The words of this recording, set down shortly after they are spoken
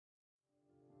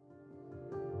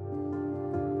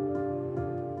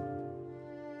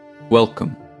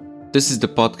Welcome. This is the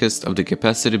podcast of the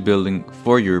Capacity Building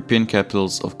for European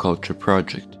Capitals of Culture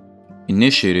project,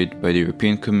 initiated by the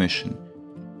European Commission.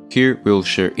 Here we will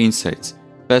share insights,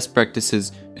 best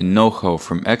practices, and know-how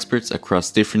from experts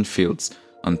across different fields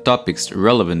on topics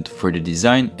relevant for the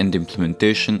design and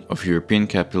implementation of European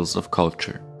Capitals of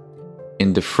Culture.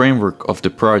 In the framework of the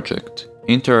project,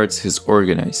 InterArts has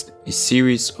organized a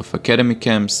series of academic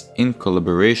camps in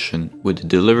collaboration with the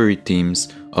delivery teams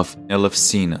of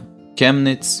Elefsina,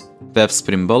 Chemnitz,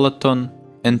 Vevsprim-Balaton,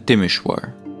 and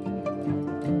Timișoara.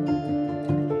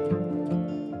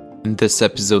 In this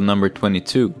episode number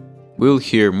 22, we will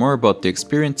hear more about the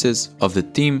experiences of the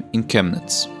team in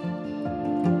Chemnitz.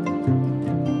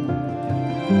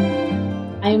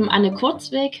 I'm Anne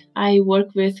Kurzweg. I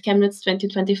work with Chemnitz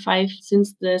 2025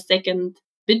 since the second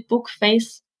bid book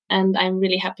phase, and I'm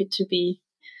really happy to be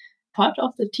part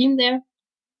of the team there.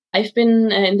 I've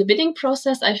been in the bidding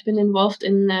process. I've been involved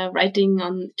in writing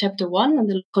on Chapter 1 on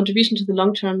the contribution to the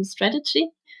long-term strategy.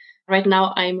 Right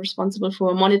now, I'm responsible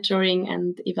for monitoring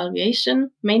and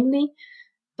evaluation mainly,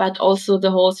 but also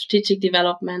the whole strategic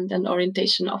development and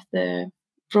orientation of the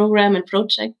program and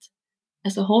project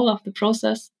as a whole of the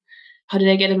process. How did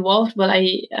I get involved? Well,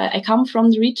 I come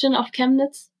from the region of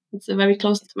Chemnitz. It's very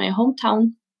close to my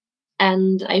hometown.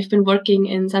 And I've been working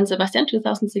in San Sebastian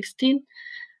 2016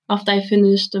 after I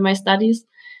finished my studies.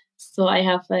 So I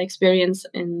have experience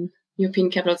in European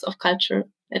Capitals of Culture,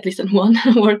 at least in one,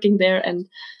 working there. And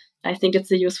I think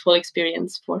it's a useful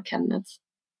experience for Chemnitz.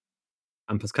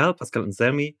 I'm Pascal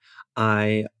Anselmi.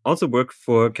 I also work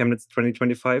for Chemnitz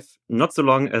 2025, not so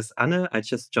long as Anne. I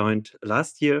just joined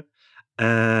last year.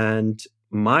 And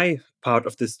my part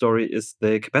of this story is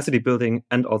the capacity building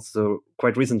and also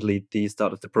quite recently the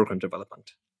start of the program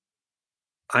development.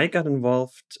 I got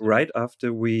involved right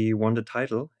after we won the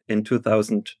title in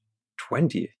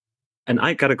 2020. And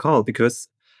I got a call because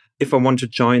if I want to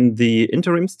join the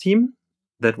interims team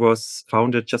that was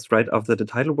founded just right after the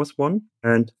title was won.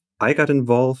 And I got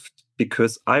involved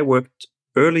because I worked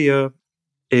earlier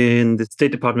in the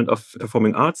State Department of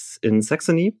Performing Arts in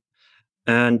Saxony.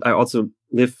 And I also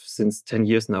live since 10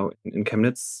 years now in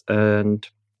Chemnitz, and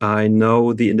I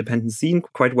know the independent scene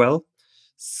quite well.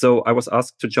 So I was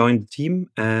asked to join the team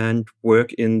and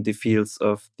work in the fields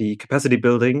of the capacity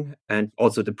building and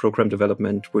also the program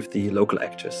development with the local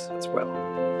actors as well.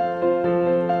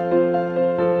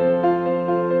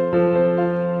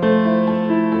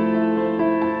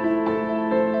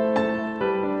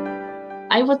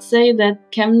 I would say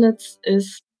that Chemnitz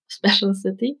is a special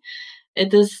city.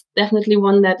 It is definitely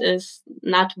one that is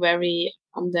not very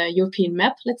on the European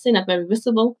map, let's say, not very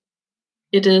visible.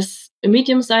 It is a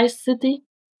medium-sized city,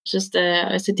 just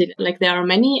a city like there are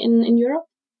many in Europe.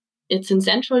 It's in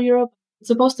Central Europe. It's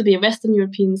supposed to be a Western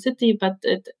European city, but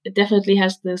it definitely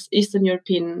has this Eastern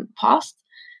European past,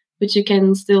 which you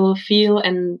can still feel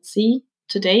and see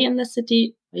today in the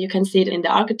city. You can see it in the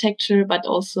architecture, but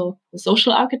also the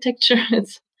social architecture.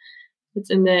 It's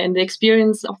in the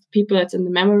experience of people. It's in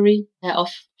the memory of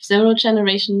several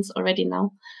generations already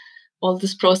now. All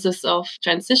this process of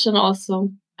transition also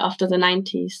after the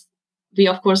 90s. We,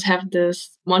 of course, have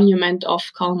this monument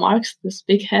of Karl Marx, this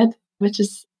big head, which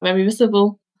is very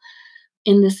visible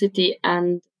in the city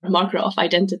and a marker of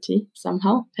identity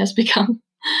somehow has become.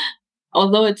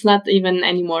 Although it's not even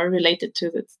anymore related to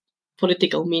its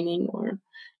political meaning or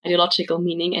ideological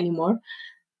meaning anymore.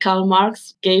 Karl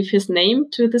Marx gave his name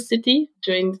to the city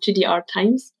during the GDR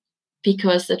times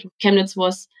because Chemnitz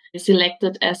was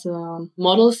selected as a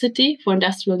model city for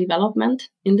industrial development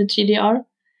in the GDR.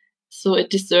 So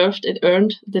it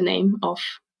earned the name of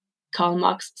Karl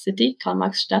Marx city, Karl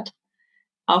Marx Stadt.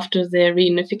 After the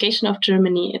reunification of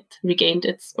Germany, it regained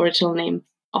its original name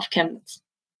of Chemnitz.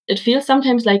 It feels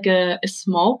sometimes like a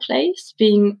small place,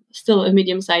 being still a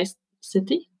medium-sized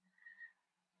city.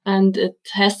 And it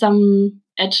has some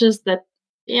edges that,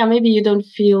 maybe you don't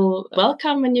feel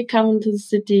welcome when you come into the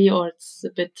city, or it's a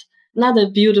bit not a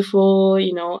beautiful,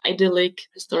 idyllic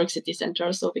historic city center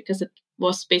or so, because it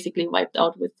was basically wiped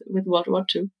out with World War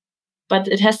II. But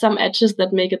it has some edges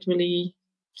that make it really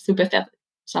sympathetic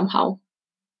somehow.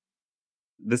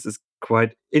 This is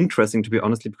quite interesting, to be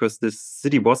honest, because this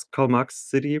city was Karl Marx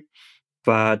city,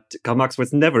 but Karl Marx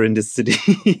was never in this city.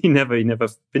 he never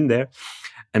been there.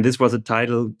 And this was a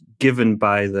title given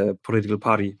by the political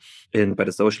party, by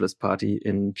the Socialist Party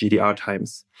in GDR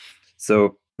times.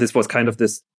 So this was kind of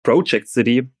this project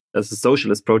city, as a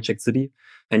socialist project city.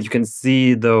 And you can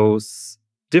see those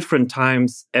different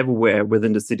times everywhere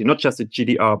within the city, not just the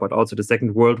GDR, but also the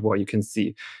Second World War you can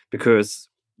see. Because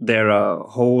there are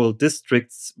whole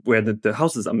districts where the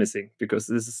houses are missing because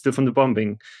this is still from the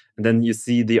bombing. And then you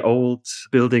see the old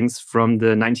buildings from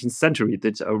the 19th century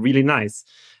that are really nice.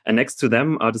 And next to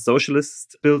them are the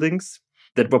socialist buildings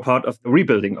that were part of the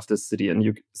rebuilding of the city. And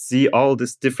you see all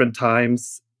these different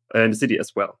times in the city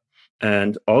as well.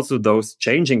 And also those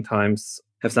changing times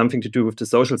have something to do with the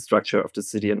social structure of the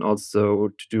city and also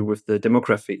to do with the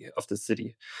demography of the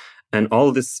city. And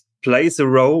all this plays a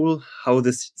role how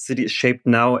this city is shaped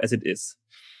now as it is.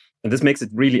 And this makes it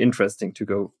really interesting to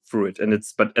go through it.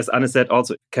 But as Anne said,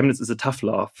 also Chemnitz is a tough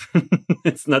love.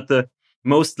 It's not the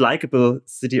most likable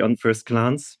city on first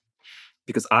glance,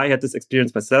 because I had this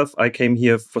experience myself. I came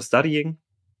here for studying,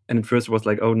 and at first it was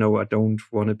like, oh no, I don't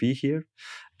want to be here.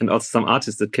 And also some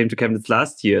artists that came to Chemnitz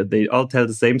last year, they all tell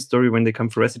the same story when they come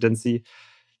for residency.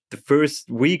 The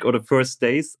first week or the first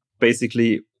days,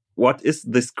 basically, what is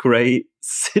this gray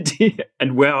city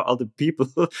and where are all the people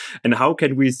and how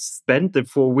can we spend the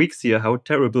 4 weeks here? How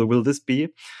terrible will this be?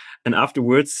 And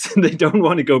afterwards, they don't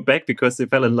want to go back because they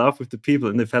fell in love with the people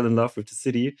and they fell in love with the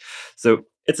city. So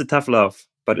it's a tough love,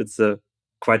 but it's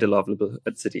quite a lovable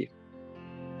city.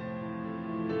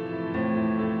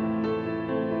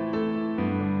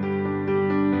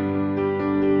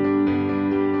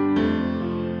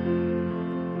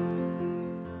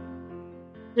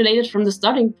 Related from the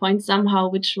starting point somehow,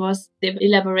 which was the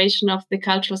elaboration of the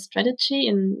cultural strategy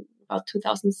in about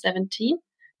 2017,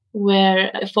 where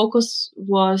a focus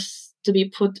was to be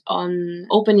put on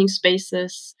opening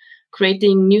spaces,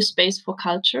 creating new space for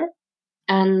culture.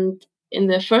 And in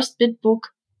the first bid book,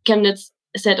 Chemnitz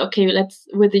said, okay,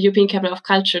 with the European Capital of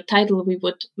Culture title, we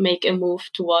would make a move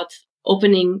towards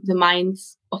opening the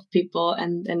minds of people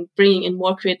and bringing in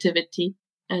more creativity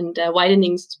and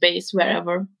widening space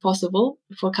wherever possible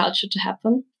for culture to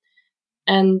happen.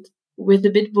 And with the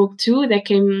bid book too, there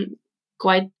came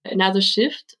quite another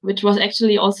shift, which was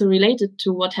actually also related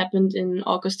to what happened in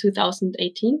August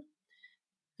 2018,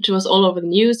 which was all over the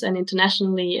news and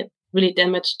internationally. It really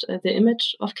damaged the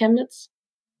image of Chemnitz.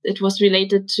 It was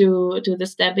related to the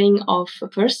stabbing of a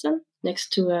person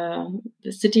next to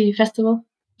the city festival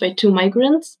by 2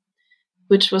 migrants,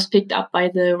 which was picked up by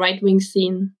the right-wing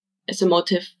scene as a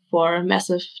motive for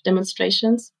massive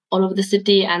demonstrations all over the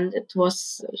city. And it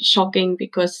was shocking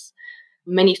because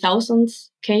many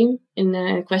thousands came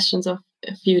in questions of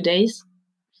a few days,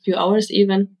 a few hours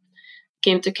even,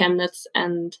 came to Chemnitz.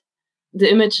 And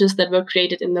the images that were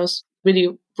created in those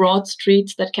really broad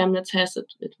streets that Chemnitz has,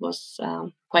 it was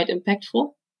quite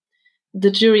impactful.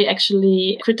 The jury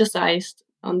actually criticized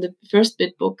on the first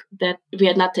bid book that we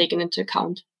had not taken into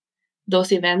account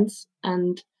those events.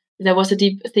 And there was a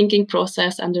deep thinking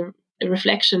process and a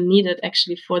reflection needed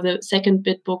actually for the second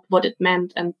bid book, what it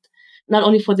meant, and not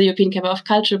only for the European Capital of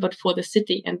Culture, but for the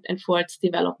city and for its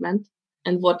development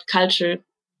and what culture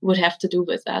would have to do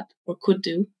with that or could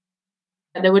do.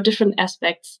 There were different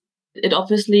aspects. It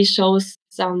obviously shows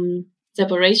some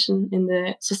separation in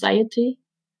the society.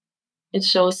 It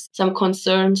shows some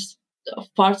concerns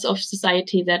of parts of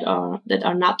society that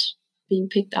are not being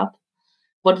picked up.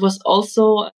 What was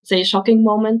also, say, a shocking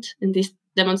moment in these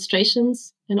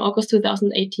demonstrations in August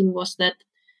 2018 was that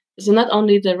so not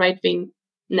only the right-wing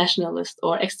nationalists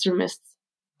or extremists,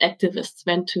 activists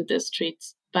went to the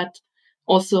streets, but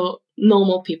also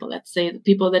normal people, let's say, the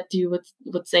people that you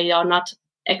would say are not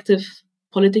active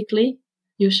politically,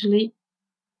 usually,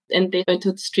 and they went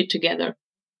to the street together.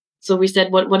 So we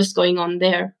said, what is going on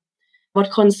there?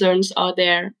 What concerns are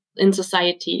there in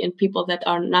society in people that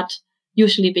are not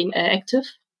usually being active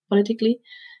politically,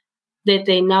 that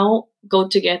they now go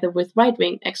together with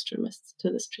right-wing extremists to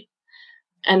the street?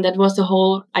 And that was the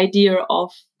whole idea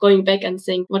of going back and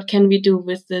saying, what can we do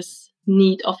with this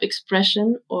need of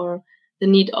expression or the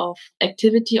need of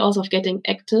activity, also of getting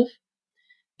active?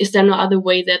 Is there no other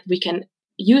way that we can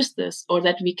use this or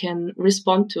that we can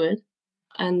respond to it?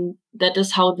 And that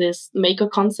is how this maker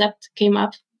concept came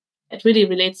up. It really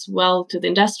relates well to the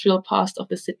industrial past of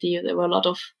the city. There were a lot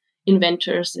of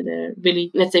inventors in the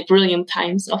really, let's say, brilliant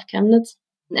times of Chemnitz.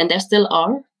 And there still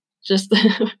are, just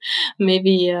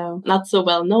maybe not so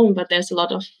well known, but there's a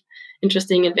lot of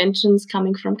interesting inventions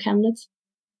coming from Chemnitz.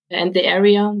 And the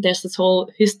area, there's this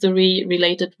whole history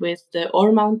related with the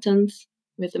ore mountains,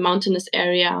 with the mountainous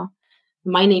area,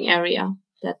 mining area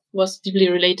that was deeply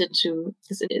related to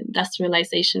this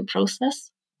industrialization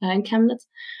process in Chemnitz.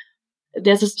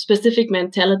 There's a specific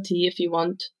mentality, if you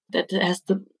want, that has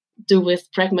to do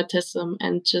with pragmatism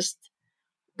and just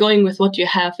going with what you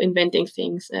have, inventing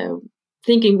things,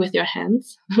 thinking with your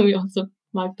hands. We also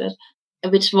marked that,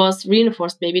 which was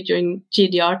reinforced maybe during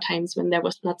GDR times when there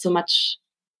was not so much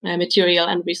material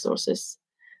and resources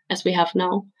as we have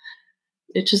now.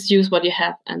 You just use what you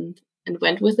have and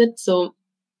went with it. So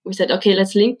we said, okay,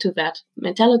 let's link to that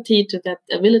mentality, to that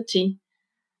ability,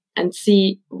 and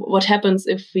see what happens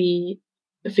if we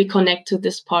connect to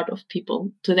this part of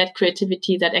people, to that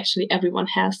creativity that actually everyone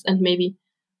has and maybe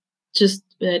just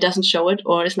doesn't show it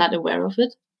or is not aware of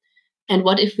it. And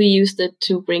what if we used it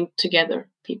to bring together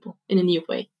people in a new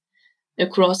way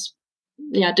across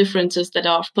differences that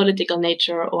are of political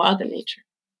nature or other nature?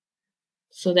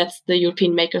 So that's the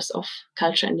European makers of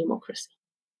culture and democracy.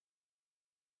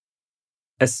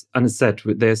 As Anne said,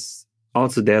 there's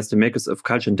the makers of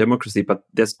culture and democracy, but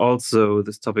there's also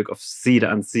this topic of see the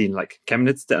unseen, like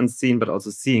Chemnitz the unseen, but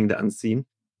also seeing the unseen.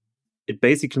 It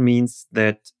basically means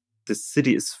that the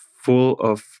city is full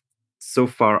of so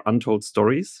far untold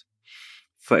stories.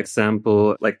 For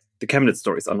example, like the Chemnitz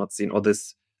stories are not seen, or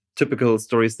this typical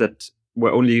stories that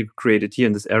were only created here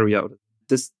in this area.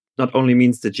 This not only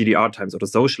means the GDR times or the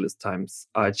socialist times.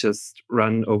 I just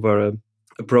ran over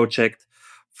a project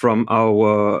from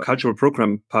our cultural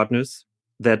program partners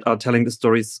that are telling the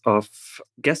stories of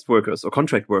guest workers or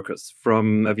contract workers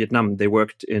from Vietnam. They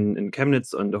worked in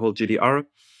Chemnitz and the whole GDR,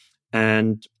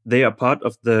 and they are part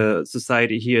of the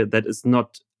society here that is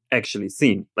not actually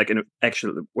seen, like in an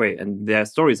actual way, and their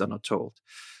stories are not told.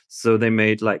 So they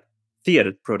made like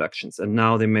theater productions, and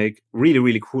now they make really,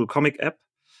 really cool comic app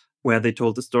where they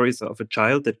told the stories of a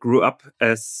child that grew up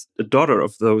as a daughter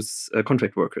of those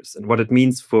contract workers and what it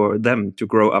means for them to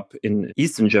grow up in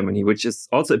Eastern Germany, which is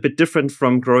also a bit different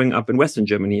from growing up in Western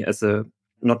Germany as a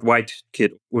not white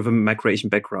kid with a migration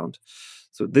background.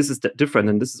 So this is different,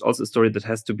 and this is also a story that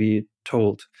has to be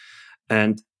told.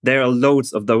 And there are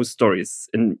loads of those stories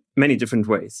in many different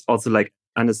ways. Also, like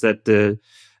Anna said, the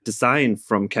design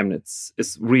from Chemnitz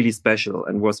is really special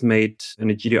and was made in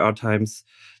the GDR times,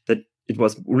 that it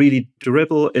was really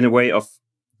durable in a way of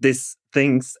these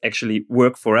things actually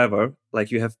work forever.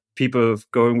 Like you have people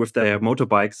going with their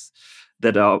motorbikes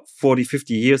that are 40,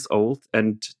 50 years old,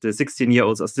 and the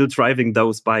 16-year-olds are still driving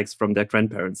those bikes from their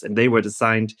grandparents, and they were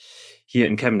designed here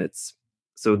in Chemnitz.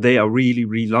 So they are really,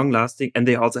 really long-lasting, and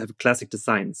they also have a classic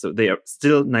design. So they are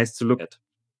still nice to look at.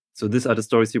 So these are the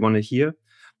stories you want to hear.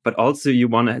 But also you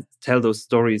want to tell those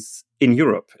stories in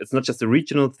Europe. It's not just a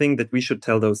regional thing that we should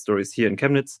tell those stories here in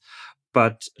Chemnitz,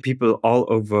 but people all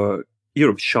over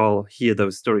Europe shall hear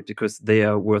those stories because they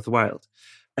are worthwhile.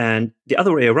 And the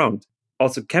other way around,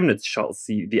 also Chemnitz shall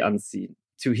see the unseen,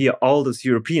 to hear all those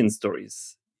European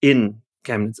stories in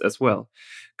Chemnitz as well.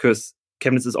 Because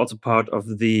Chemnitz is also part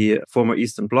of the former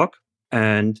Eastern Bloc,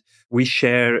 and we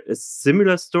share a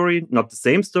similar story, not the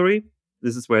same story.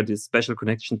 This is where the special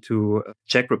connection to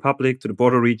Czech Republic, to the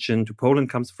border region, to Poland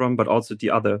comes from, but also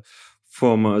the other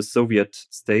former Soviet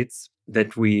states,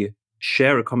 that we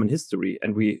share a common history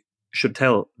and we should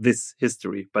tell this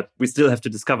history, but we still have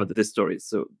to discover this story.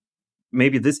 So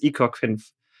maybe this ECOC can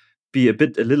be a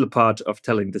little part of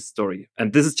telling this story.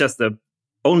 And this is just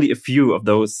only a few of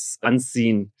those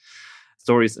unseen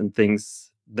stories and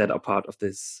things that are part of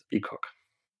this ECOC.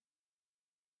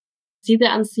 See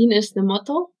the unseen is the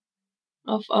motto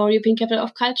of our European Capital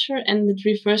of Culture, and it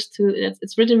refers to,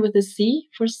 it's written with a C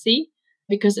for sea,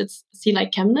 because it's sea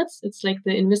like Chemnitz. It's like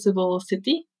the invisible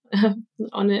city in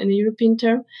a European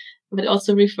term, but it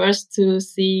also refers to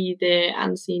see the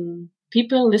unseen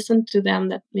people, listen to them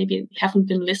that maybe haven't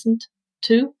been listened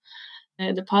to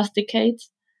in the past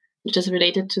decades, which is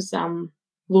related to some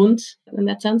wounds in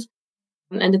that sense.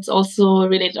 And it's also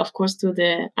related, of course, to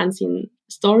the unseen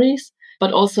stories,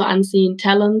 but also unseen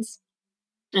talents,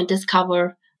 and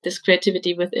discover this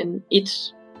creativity within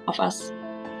each of us.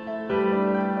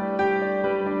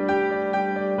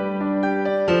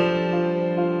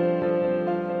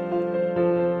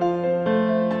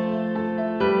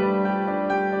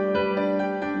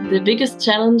 The biggest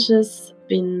challenge has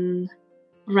been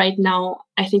right now,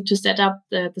 I think, to set up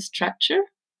the structure.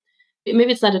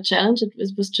 Maybe it's not a challenge, it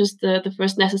was just the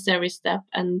first necessary step,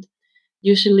 and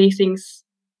usually things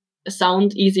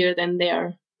sound easier than they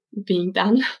are being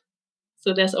done.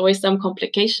 So there's always some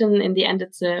complication. In the end,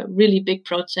 it's a really big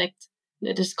project.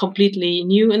 It is completely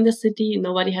new in the city.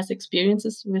 Nobody has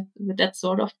experiences with that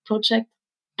sort of project.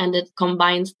 And it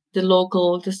combines the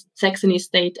local, the Saxony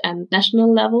state and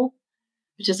national level,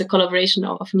 which is a collaboration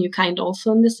of new kind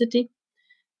also in the city.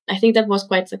 I think that was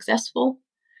quite successful.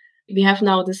 We have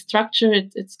now the structure,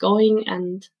 it's going,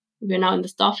 and we're now in the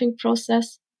staffing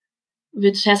process,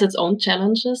 which has its own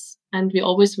challenges. And we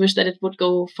always wish that it would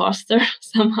go faster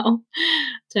somehow,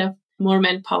 to have more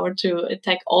manpower to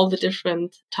attack all the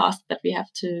different tasks that we have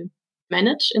to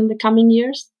manage in the coming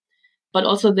years. But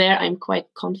also there, I'm quite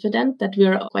confident that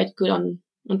we're quite good on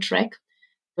track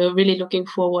We're really looking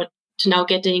forward to now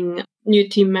getting new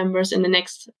team members in the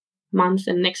next month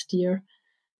and next year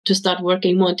to start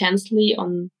working more intensely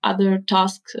on other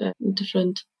tasks in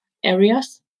different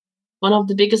areas. One of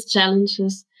the biggest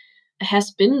challenges has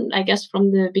been, I guess,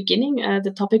 from the beginning, the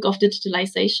topic of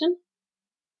digitalization,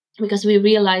 because we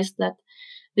realized that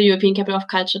the European Capital of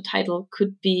Culture title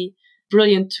could be a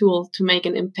brilliant tool to make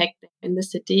an impact in the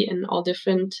city in all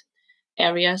different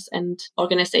areas and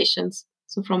organizations.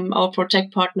 So from our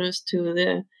project partners to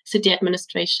the city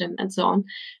administration and so on,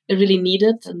 it really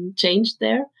needed and changed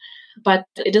there. But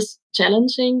it is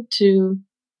challenging to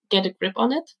get a grip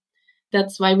on it.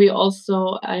 That's why we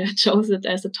also chose it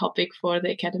as a topic for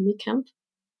the Academy Camp,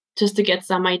 just to get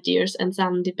some ideas and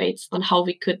some debates on how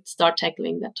we could start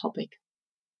tackling that topic.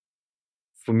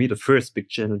 For me, the first big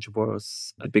challenge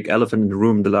was a big elephant in the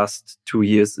room the last 2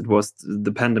 years. It was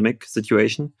the pandemic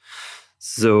situation.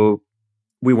 So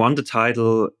we won the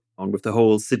title on with the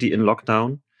whole city in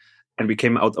lockdown. And we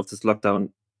came out of this lockdown,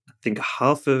 I think,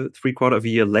 three-quarter of a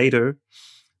year later.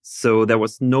 So there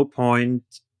was no point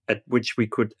at which we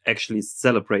could actually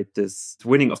celebrate this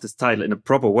winning of this title in a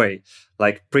proper way,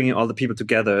 like bringing all the people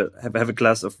together, have a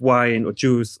glass of wine or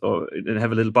juice, or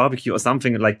have a little barbecue or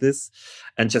something like this,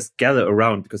 and just gather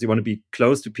around, because you want to be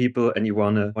close to people and you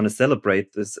want to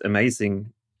celebrate this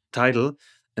amazing title.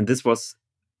 And this was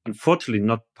unfortunately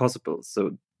not possible.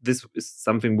 So this is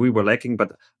something we were lacking,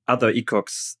 but other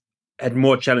ECOCs had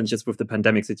more challenges with the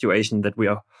pandemic situation that we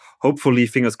are hopefully,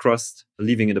 fingers crossed,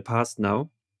 leaving in the past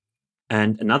now.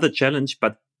 And another challenge,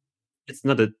 but it's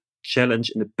not a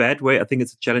challenge in a bad way, I think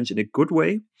it's a challenge in a good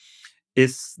way,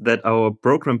 is that our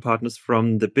program partners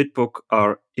from the BitBook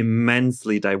are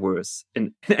immensely diverse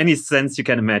in any sense you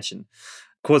can imagine.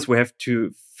 Of course, we have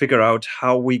to figure out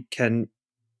how we can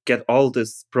get all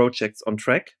these projects on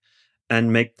track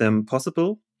and make them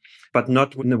possible, but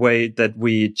not in a way that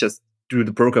we just do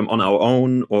the program on our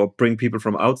own or bring people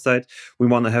from outside. We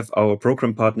want to have our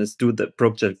program partners do the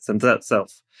projects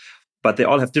themselves. But they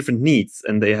all have different needs,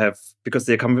 and because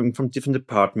they're coming from different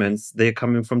departments, they're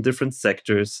coming from different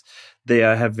sectors, they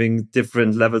are having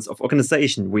different levels of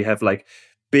organization. We have like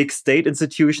big state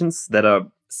institutions that are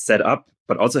set up,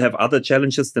 but also have other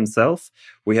challenges themselves.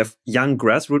 We have young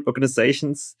grassroots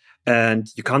organizations, and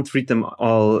you can't treat them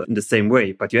all in the same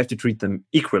way, but you have to treat them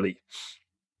equally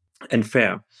and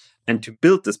fair. And to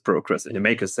build this progress in a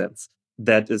maker sense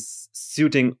that is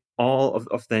suiting all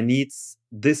of their needs,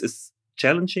 this is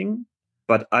challenging,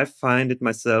 but I find it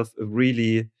myself a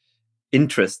really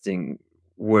interesting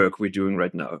work we're doing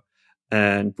right now.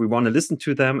 And we want to listen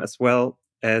to them as well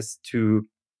as to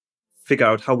figure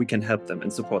out how we can help them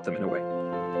and support them in a way.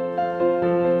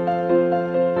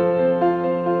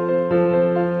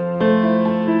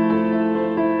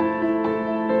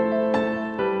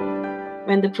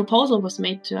 When the proposal was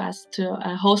made to us to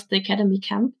host the Academy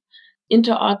Camp,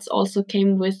 InterArts also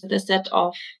came with a set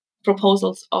of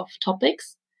proposals of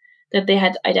topics that they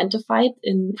had identified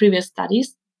in previous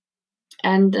studies,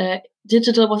 and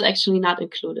digital was actually not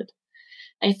included.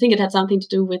 I think it had something to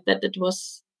do with that it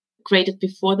was created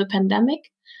before the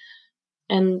pandemic,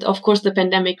 and of course the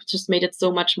pandemic just made it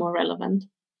so much more relevant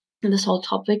in this whole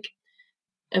topic.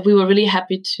 We were really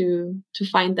happy to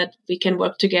find that we can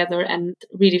work together and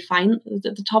redefine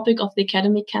the topic of the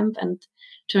Academy Camp and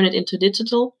turn it into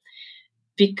digital,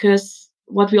 because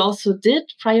what we also did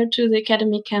prior to the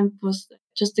Academy Camp was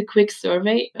just a quick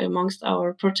survey amongst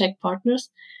our project partners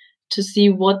to see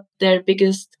what their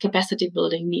biggest capacity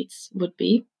building needs would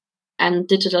be. And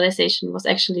digitalization was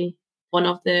actually one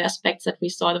of the aspects that we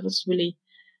saw that was really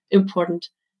important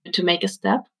to make a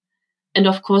step. And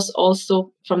of course,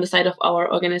 also from the side of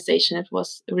our organization, it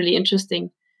was really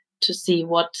interesting to see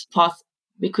what path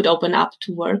we could open up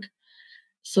to work.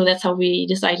 So that's how we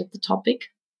decided the topic.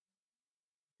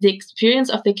 The experience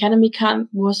of the Academy Camp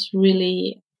was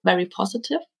really very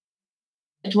positive.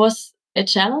 It was a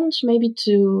challenge maybe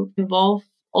to involve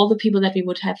all the people that we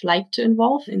would have liked to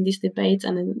involve in these debates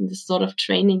and in this sort of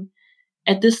training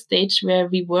at this stage where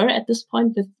we were at this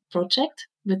point with project,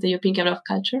 with the European Capital of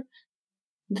Culture.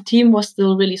 The team was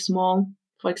still really small,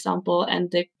 for example, and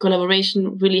the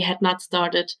collaboration really had not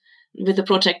started with the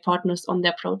project partners on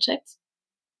their projects.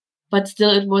 But still,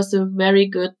 it was a very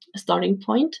good starting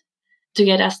point to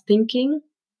get us thinking,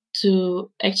 to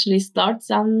actually start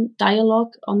some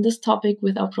dialogue on this topic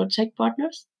with our project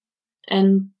partners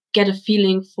and get a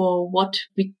feeling for what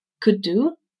we could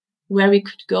do, where we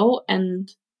could go, and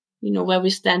where we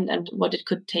stand and what it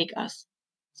could take us.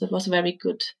 So it was a very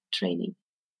good training.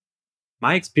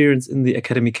 My experience in the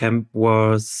Academy Camp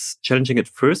was challenging at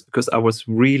first because I was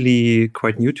really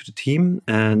quite new to the team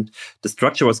and the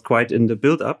structure was quite in the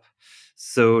build-up.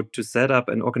 So to set up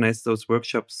and organize those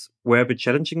workshops were a bit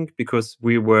challenging because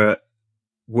we were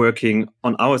working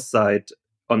on our side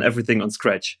on everything on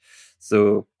scratch.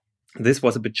 So this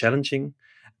was a bit challenging.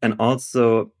 And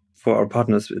also for our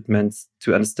partners, it meant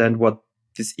to understand what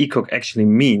this ECOC actually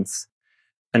means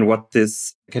and what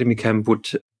this Academy Camp would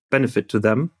benefit to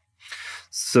them.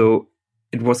 So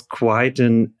it was quite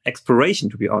an exploration,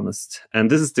 to be honest. And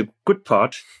this is the good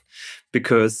part,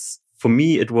 because for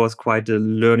me, it was quite a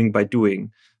learning by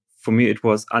doing. For me, it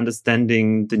was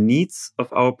understanding the needs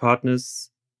of our partners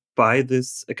by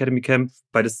this Academy Camp,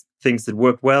 by the things that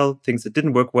worked well, things that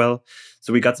didn't work well.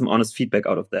 So we got some honest feedback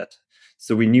out of that.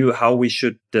 So we knew how we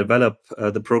should develop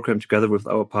the program together with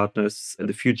our partners in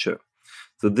the future.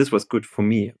 So this was good for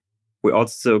me. We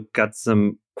also got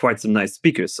quite some nice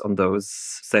speakers on those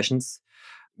sessions,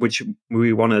 which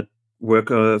we want to work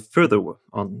further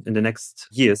on in the next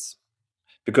years.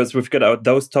 Because we've got out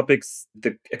those topics,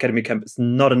 the Academy Camp is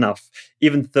not enough,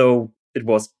 even though it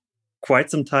was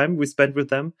quite some time we spent with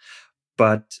them,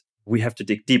 but we have to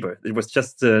dig deeper. It was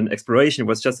just an exploration, it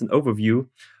was just an overview,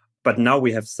 but now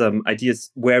we have some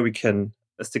ideas where we can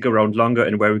stick around longer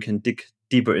and where we can dig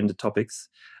deeper in the topics.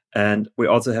 And we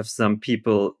also have some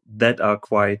people that are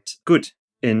quite good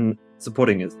in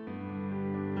supporting it.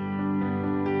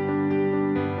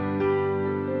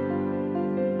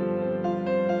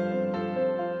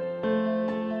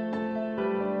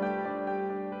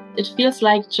 It feels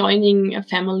like joining a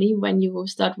family when you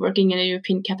start working in a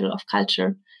European Capital of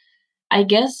Culture. I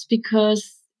guess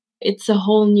because it's a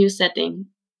whole new setting.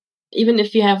 Even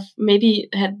if you have maybe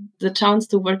had the chance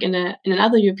to work in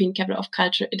another European Capital of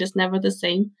Culture, it is never the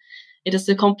same. It is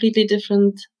a completely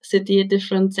different city, a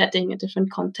different setting, a different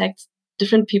context,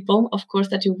 different people, of course,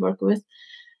 that you work with.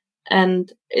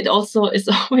 And it also is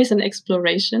always an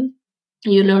exploration.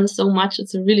 You learn so much.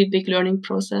 It's a really big learning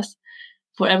process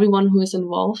for everyone who is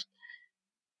involved.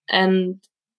 And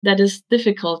that is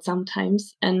difficult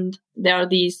sometimes. And there are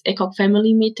these ECOC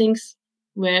family meetings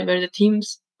where the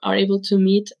teams are able to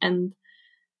meet, and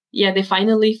they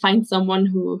finally find someone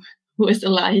who is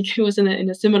alike, who is in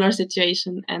a similar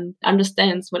situation and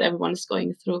understands what everyone is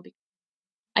going through.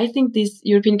 I think these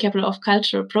European Capital of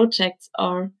Culture projects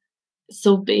are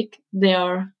so big. They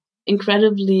are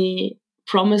incredibly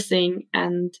promising,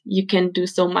 and you can do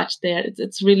so much there.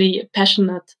 It's really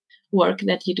passionate work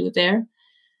that you do there.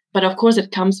 But of course,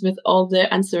 it comes with all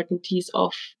the uncertainties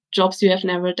of jobs you have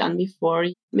never done before.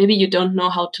 Maybe you don't know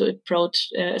how to approach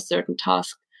a certain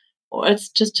task, or it's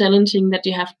just challenging that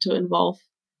you have to involve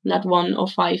not 1 or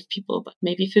 5 people, but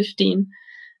maybe 15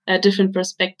 different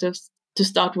perspectives to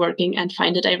start working and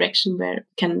find a direction where it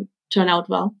can turn out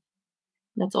well.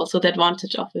 That's also the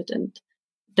advantage of it. And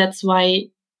that's why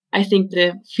I think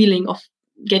the feeling of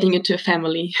getting into a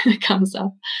family comes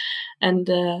up. And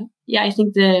I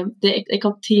think the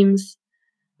ECOC teams,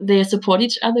 they support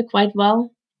each other quite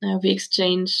well. We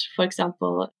exchange, for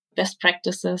example, best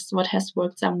practices, what has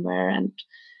worked somewhere, and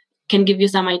can give you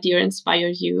some idea,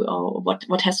 inspire you, or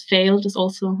what has failed is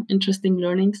also interesting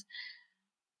learnings.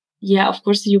 Yeah, of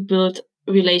course, you build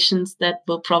relations that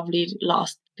will probably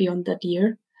last beyond that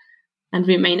year and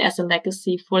remain as a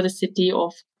legacy for the city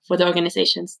or for the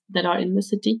organizations that are in the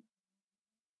city.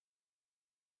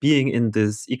 Being in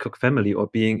this ECOC family, or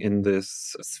being in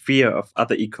this sphere of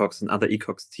other ECOCs and other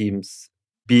ECOCs teams,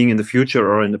 being in the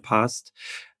future or in the past,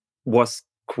 was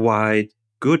quite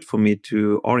good for me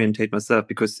to orientate myself,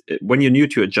 because when you're new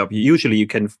to a job, usually you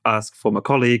can ask former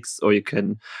colleagues or you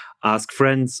can ask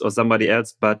friends or somebody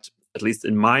else. But at least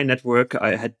in my network,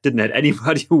 didn't have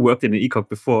anybody who worked in an ECOC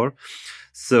before.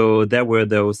 So there were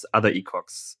those other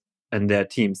ECOCs and their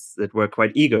teams that were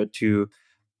quite eager to.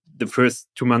 The first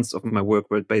 2 months of my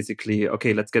work were basically,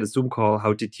 okay, let's get a Zoom call.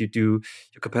 How did you do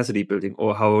your capacity building?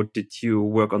 Or how did you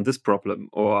work on this problem?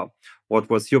 Or what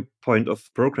was your point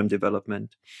of program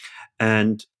development?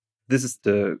 And this is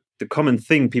the common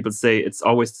thing. People say it's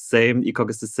always the same, ECOC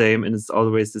is the same, and it's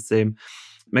always the same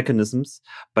mechanisms.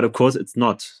 But of course, it's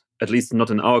not, at least not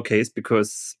in our case,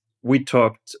 because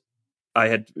I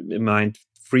had in mind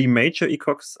 3 major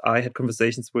ECOCs I had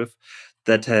conversations with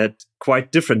that had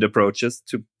quite different approaches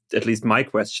to at least my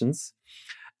questions.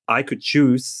 I could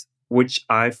choose which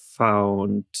I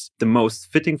found the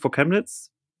most fitting for Chemnitz.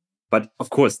 But of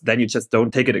course, then you just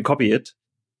don't take it and copy it,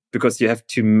 because you have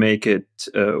to make it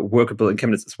workable in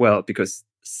Chemnitz as well, because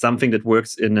something that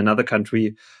works in another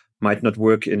country might not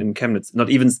work in Chemnitz. Not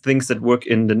even things that work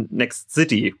in the next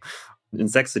city, in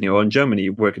Saxony or in Germany,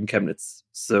 work in Chemnitz.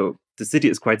 So the city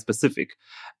is quite specific.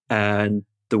 And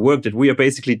the work that we are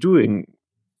basically doing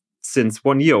since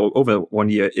 1 year or over 1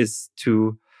 year is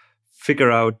to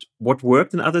figure out what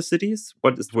worked in other cities,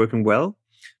 what is working well,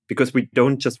 because we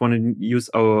don't just want to use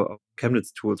our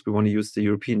Chemnitz tools, we want to use the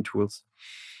European tools.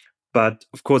 But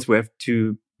of course, we have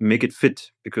to make it fit,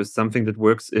 because something that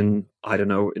works in, I don't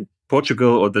know, in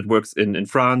Portugal, or that works in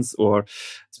France or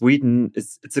Sweden,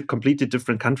 it's a completely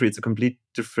different country. It's a complete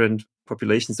different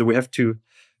population. So we have to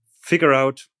figure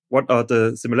out what are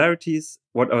the similarities,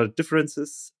 what are the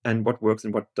differences, and what works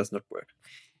and what does not work.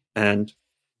 And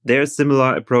there are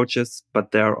similar approaches,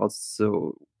 but there are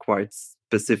also quite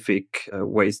specific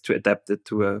ways to adapt it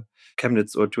to a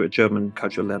Chemnitz or to a German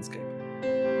cultural landscape.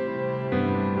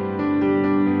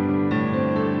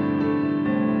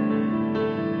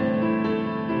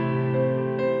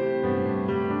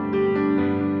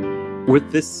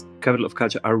 With this Capital of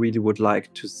Culture, I really would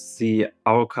like to see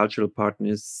our cultural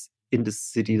partners in the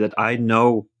city that I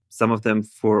know, some of them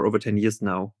for over 10 years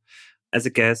now, as a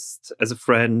guest, as a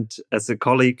friend, as a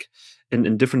colleague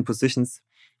in different positions.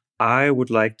 I would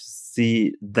like to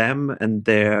see them and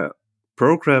their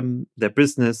program, their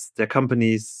business, their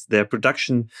companies, their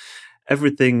production,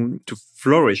 everything to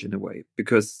flourish in a way,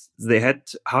 because they had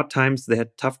hard times, they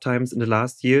had tough times in the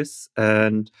last years,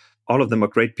 and all of them are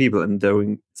great people and they're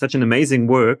doing such an amazing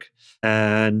work.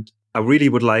 And I really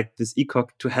would like this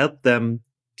ECOC to help them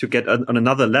to get on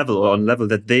another level, or on a level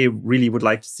that they really would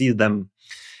like to see them.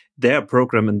 Their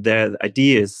program and their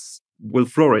ideas will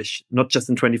flourish, not just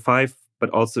in 25, but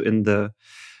also in the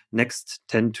next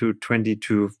 10 to 20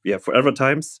 to forever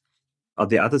times. On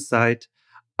the other side,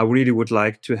 I really would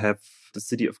like to have the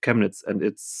city of Chemnitz and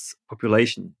its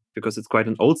population, because it's quite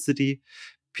an old city.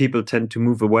 People tend to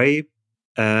move away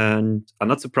and are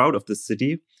not so proud of this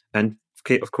city. And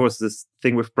of course, this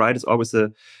thing with pride is always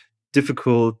a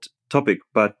difficult topic,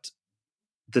 but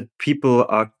that people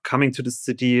are coming to the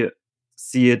city,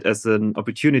 see it as an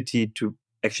opportunity to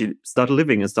actually start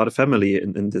living and start a family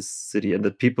in this city, and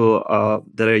that people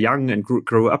that are young and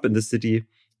grow up in the city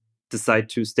decide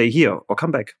to stay here or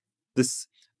come back. This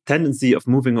tendency of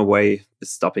moving away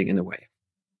is stopping in a way.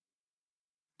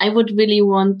 I would really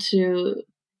want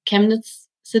Chemnitz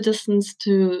citizens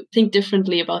to think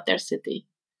differently about their city,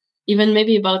 even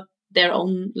maybe about their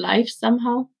own lives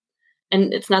somehow.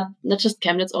 And it's not just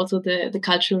Chemnitz, also the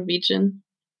cultural region.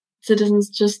 Citizens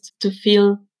just to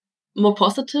feel more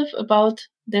positive about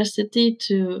their city,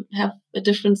 to have a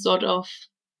different sort of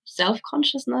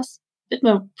self-consciousness, a bit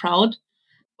more proud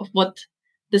of what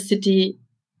the city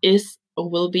is or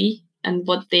will be, and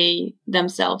what they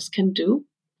themselves can do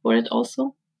for it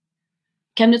also.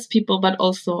 Chemnitz people, but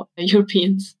also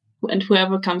Europeans, and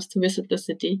whoever comes to visit the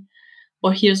city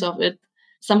or hears of it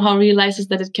somehow realizes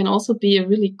that it can also be a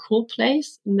really cool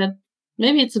place, and that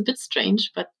maybe it's a bit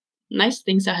strange, but nice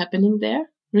things are happening there,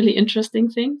 really interesting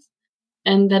things,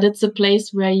 and that it's a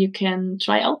place where you can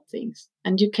try out things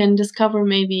and you can discover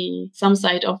maybe some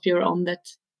side of your own that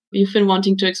you've been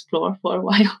wanting to explore for a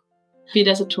while, be it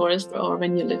as a tourist or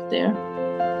when you live there.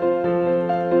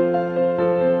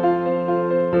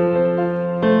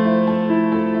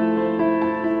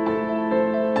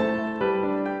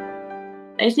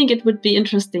 I think it would be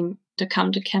interesting to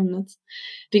come to Chemnitz,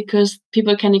 because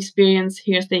people can experience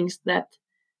here things that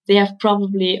they have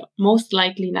probably most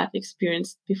likely not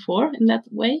experienced before in that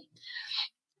way.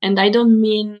 And I don't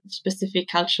mean specific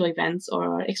cultural events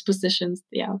or expositions.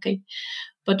 Yeah, okay.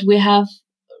 But we have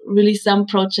really some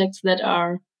projects that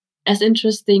are as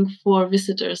interesting for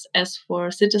visitors as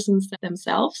for citizens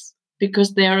themselves,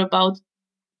 because they are about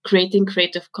creating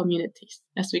creative communities,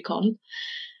 as we call it.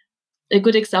 A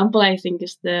good example, I think,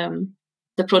 is the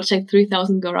project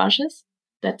 3000 Garages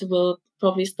that will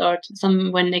probably start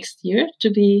somewhere next year to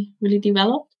be really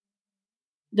developed.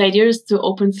 The idea is to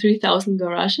open 3000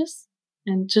 garages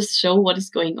and just show what is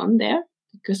going on there,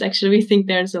 because actually we think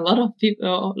there's a lot of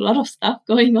people, a lot of stuff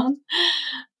going on.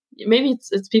 Maybe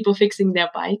it's people fixing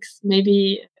their bikes.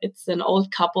 Maybe it's an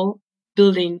old couple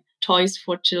building toys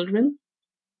for children.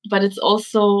 But it's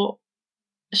also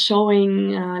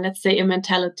showing, let's say, a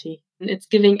mentality. It's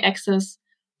giving access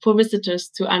for visitors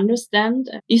to understand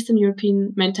Eastern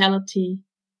European mentality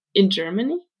in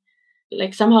Germany,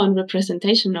 like somehow in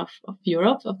representation of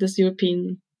Europe, of this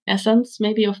European essence,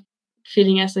 maybe of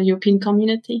feeling as a European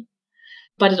community.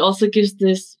 But it also gives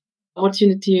this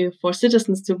opportunity for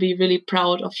citizens to be really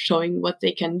proud of showing what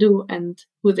they can do and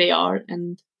who they are,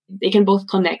 and they can both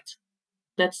connect.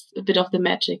 That's a bit of the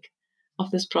magic of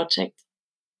this project.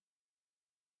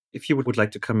 If you would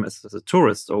like to come as a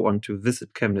tourist or want to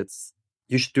visit Chemnitz,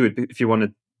 you should do it if you want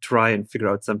to try and figure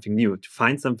out something new, to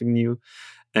find something new.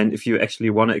 And if you actually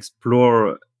want to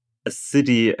explore a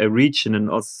city, a region, and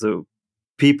also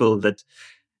people that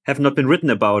have not been written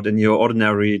about in your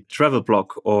ordinary travel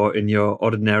blog or in your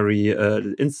ordinary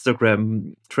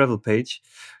Instagram travel page,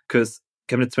 because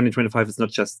Chemnitz 2025 is not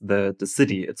just the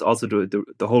city, it's also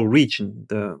the whole region,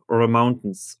 the Ural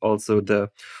Mountains, also the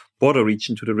border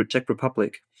region to the Czech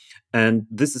Republic. And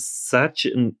this is such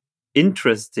an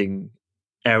interesting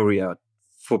area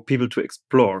for people to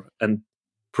explore and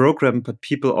program, but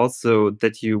people also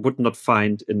that you would not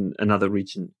find in another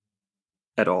region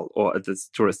at all or at these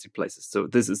touristic places. So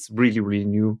this is really, really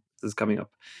new. This is coming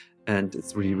up and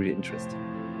it's really, really interesting.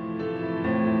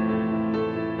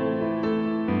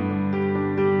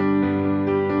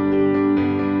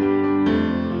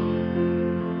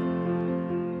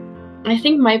 I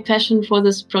think my passion for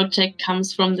this project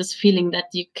comes from this feeling that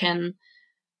you can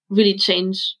really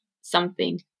change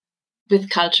something with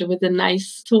culture, with the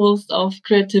nice tools of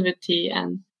creativity,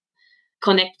 and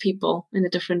connect people in a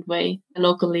different way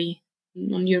locally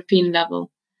on European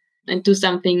level, and do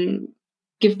something,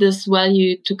 give this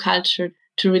value to culture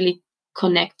to really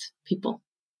connect people.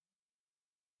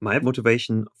 My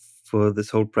motivation for this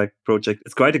whole project,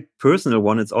 it's quite a personal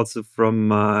one. It's also from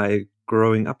my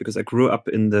growing up, because I grew up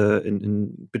in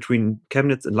between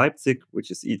Chemnitz and Leipzig,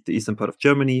 which is the eastern part of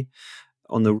Germany,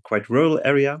 on the quite rural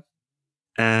area.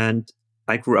 And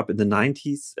I grew up in the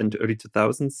 90s and early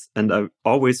 2000s, and I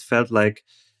always felt like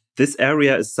this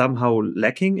area is somehow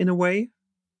lacking in a way,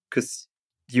 because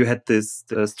you had this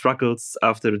struggles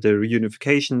after the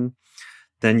reunification.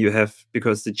 Then you have,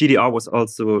 because the GDR was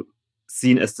also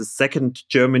seen as the second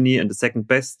Germany and the second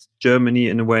best Germany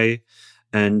in a way,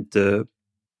 and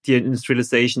the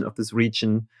industrialization of this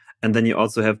region. And then you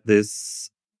also have this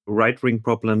right-wing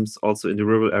problems also in the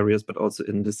rural areas, but also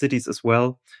in the cities as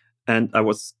well. And I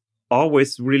was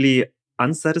always really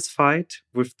unsatisfied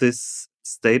with this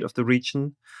state of the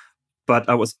region, but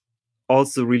I was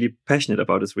also really passionate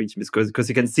about this region because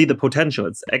you can see the potential.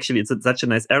 It's such a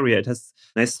nice area. It has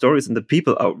nice stories, and the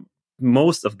people are,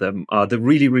 most of them are the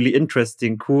really, really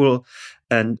interesting, cool,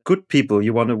 and good people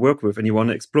you want to work with and you want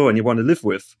to explore and you want to live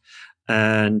with.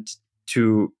 And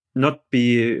to not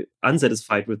be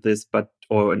unsatisfied with this,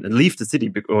 or leave the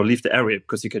city or leave the area,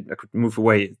 because I could move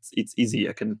away. It's easy.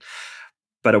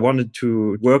 But I wanted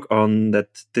to work on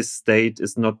that. This state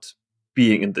is not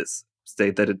being in this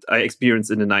state that I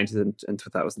experienced in the 90s and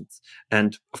 2000s.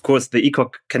 And of course, the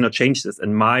ECOC cannot change this.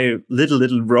 And my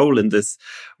little role in this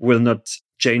will not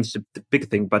change the big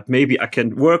thing. But maybe I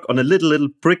can work on a little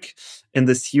brick in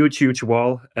this huge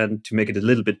wall, and to make it a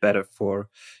little bit better for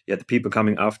the people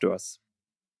coming after us.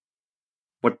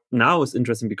 What now is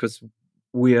interesting, because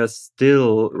we are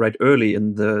still right early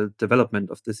in the development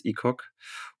of this ECOC,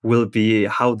 will be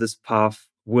how this path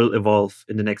will evolve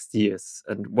in the next years,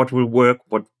 and what will work,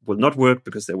 what will not work,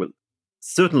 because there will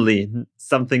certainly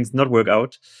some things not work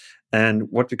out,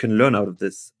 and what we can learn out of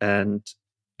this. And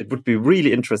it would be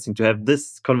really interesting to have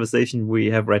this conversation we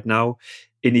have right now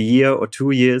in a year or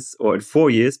 2 years or in 4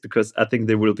 years, because I think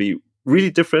they will be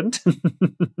really different.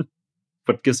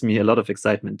 What gives me a lot of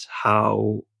excitement,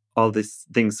 how all these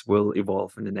things will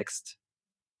evolve in the next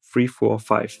 3, 4,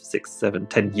 5, 6, 7,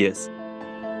 10 years.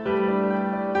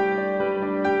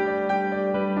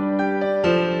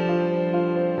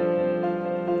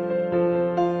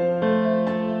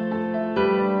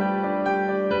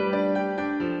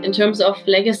 In terms of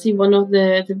legacy, one of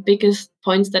the biggest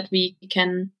points that we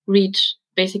can reach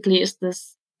basically is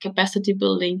this capacity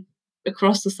building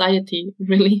across society,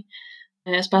 really.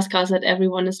 As Pascal said,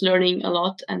 everyone is learning a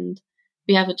lot, and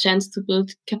we have a chance to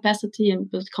build capacity and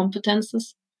build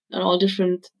competences in all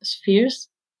different spheres.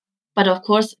 But of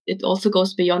course, it also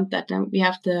goes beyond that. And we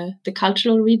have the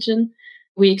cultural region.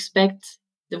 We expect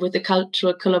with the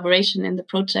cultural collaboration in the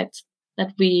projects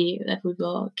that we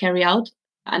will carry out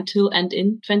until and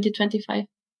in 2025,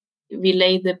 we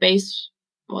lay the base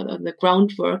or the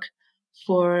groundwork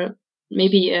for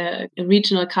maybe a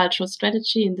regional cultural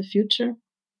strategy in the future,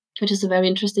 which is a very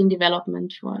interesting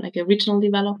development for like a regional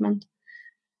development.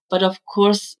 But of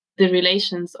course, the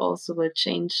relations also will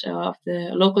change of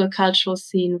the local cultural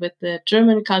scene with the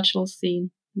German cultural scene,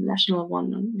 national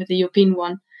one, with the European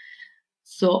one.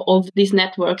 So all these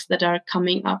networks that are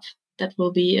coming up, that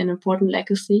will be an important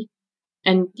legacy.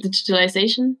 And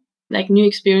digitalization, like new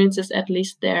experiences at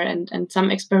least there, and some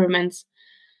experiments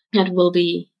that will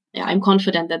be, I'm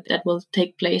confident that will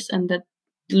take place, and that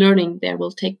learning there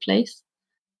will take place.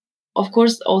 Of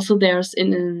course, also there's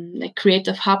in like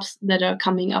creative hubs that are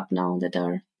coming up now, that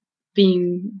are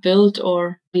being built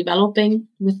or developing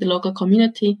with the local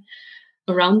community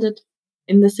around it,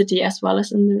 in the city as well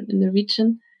as in the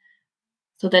region.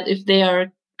 So that if they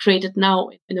are created now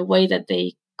in a way that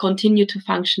they continue to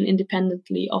function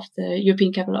independently of the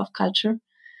European Capital of Culture,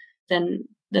 then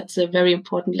that's a very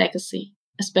important legacy,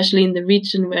 especially in the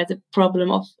region where the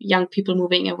problem of young people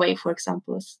moving away, for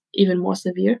example, is even more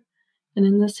severe than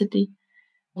in the city.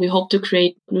 We hope to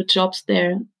create new jobs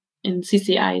there in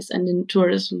CCIs and in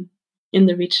tourism in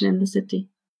the region, in the city,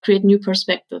 create new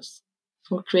perspectives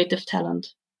for creative talent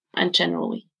and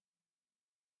generally.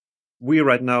 We are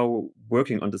right now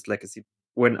working on this legacy.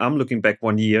 When I'm looking back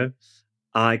 1 year,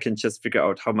 I can just figure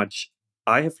out how much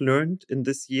I have learned in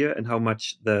this year and how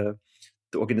much the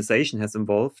organization has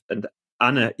evolved. And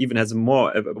Anne even has a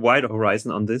wider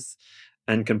horizon on this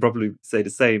and can probably say the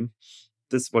same.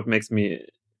 This is what makes me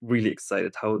really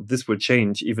excited, how this will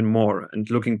change even more. And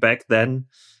looking back then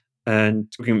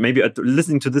and looking maybe at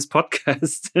listening to this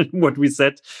podcast and what we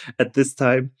said at this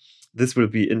time, this will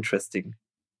be interesting.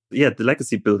 Yeah, the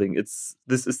legacy building,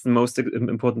 this is the most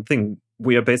important thing.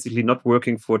 We are basically not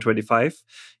working for 25,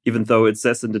 even though it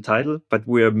says in the title, but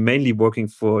we are mainly working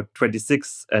for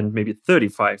 26 and maybe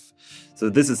 35. So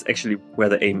this is actually where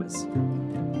the aim is.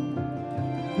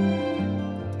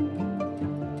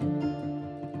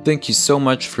 Thank you so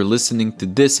much for listening to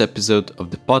this episode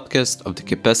of the podcast of the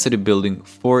Capacity Building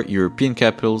for European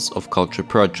Capitals of Culture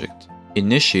project,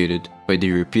 initiated by the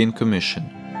European Commission.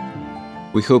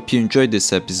 We hope you enjoyed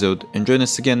this episode and join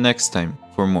us again next time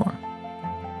for more.